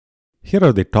Here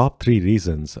are the top 3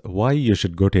 reasons why you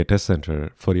should go to a test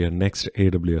center for your next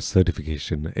AWS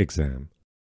certification exam.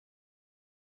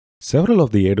 Several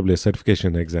of the AWS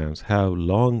certification exams have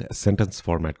long sentence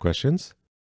format questions,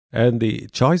 and the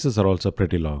choices are also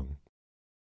pretty long.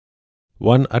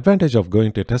 One advantage of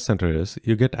going to a test center is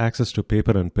you get access to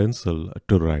paper and pencil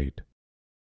to write.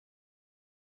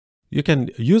 You can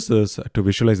use this to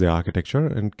visualize the architecture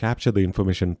and capture the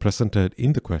information presented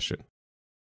in the question.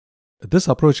 This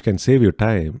approach can save you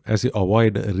time as you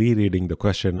avoid rereading the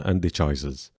question and the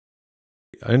choices.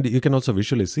 And you can also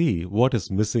visually see what is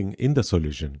missing in the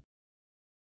solution.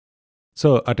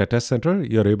 So at a test center,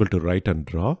 you're able to write and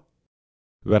draw,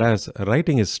 whereas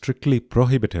writing is strictly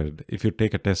prohibited if you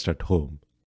take a test at home.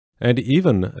 And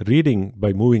even reading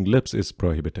by moving lips is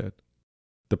prohibited.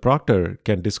 The proctor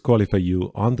can disqualify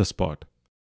you on the spot.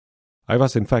 I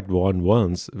was in fact warned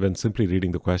once when simply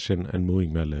reading the question and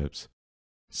moving my lips.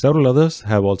 Several others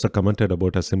have also commented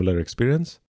about a similar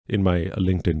experience in my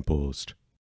LinkedIn post.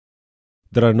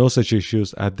 There are no such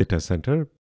issues at the test center,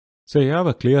 so you have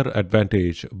a clear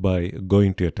advantage by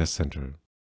going to a test center.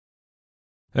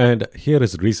 And here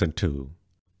is reason 2.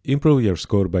 Improve your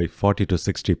score by 40 to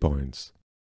 60 points.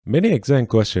 Many exam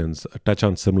questions touch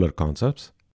on similar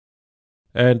concepts.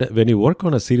 And when you work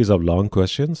on a series of long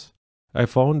questions, I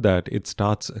found that it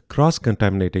starts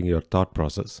cross-contaminating your thought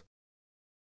process.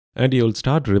 And you'll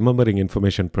start remembering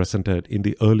information presented in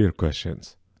the earlier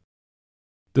questions.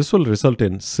 This will result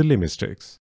in silly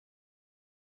mistakes.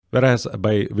 Whereas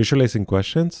by visualizing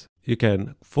questions, you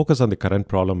can focus on the current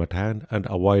problem at hand and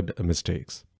avoid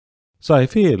mistakes. So I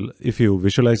feel if you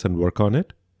visualize and work on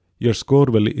it, your score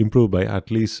will improve by at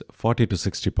least 40 to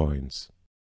 60 points.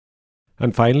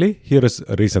 And finally, here is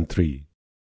reason 3.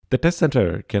 The test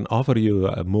center can offer you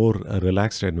a more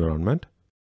relaxed environment,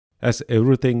 as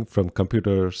everything from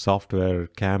computer, software,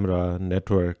 camera,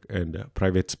 network, and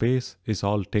private space is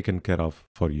all taken care of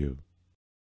for you.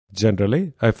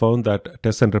 Generally, I found that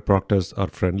test center proctors are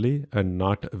friendly and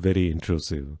not very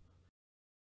intrusive.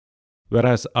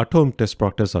 Whereas at-home test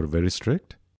proctors are very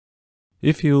strict.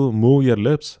 If you move your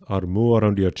lips or move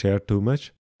around your chair too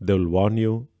much, they will warn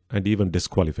you and even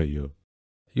disqualify you.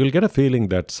 You'll get a feeling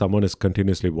that someone is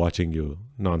continuously watching you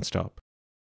nonstop.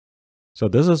 So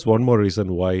this is one more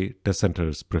reason why test center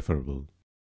is preferable.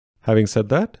 Having said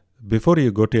that, before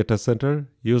you go to a test center,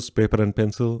 use paper and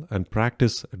pencil and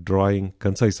practice drawing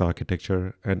concise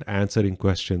architecture and answering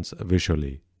questions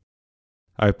visually.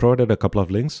 I provided a couple of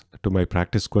links to my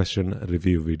practice question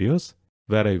review videos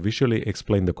where I visually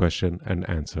explain the question and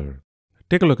answer.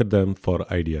 Take a look at them for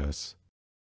ideas.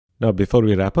 Now before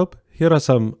we wrap up, here are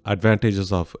some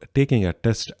advantages of taking a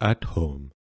test at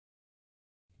home.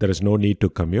 There is no need to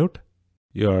commute.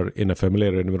 You are in a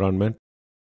familiar environment,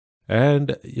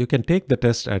 and you can take the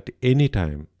test at any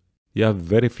time. You have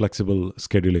very flexible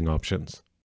scheduling options.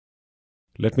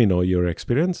 Let me know your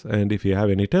experience, and if you have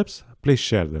any tips, please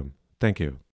share them. Thank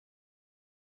you.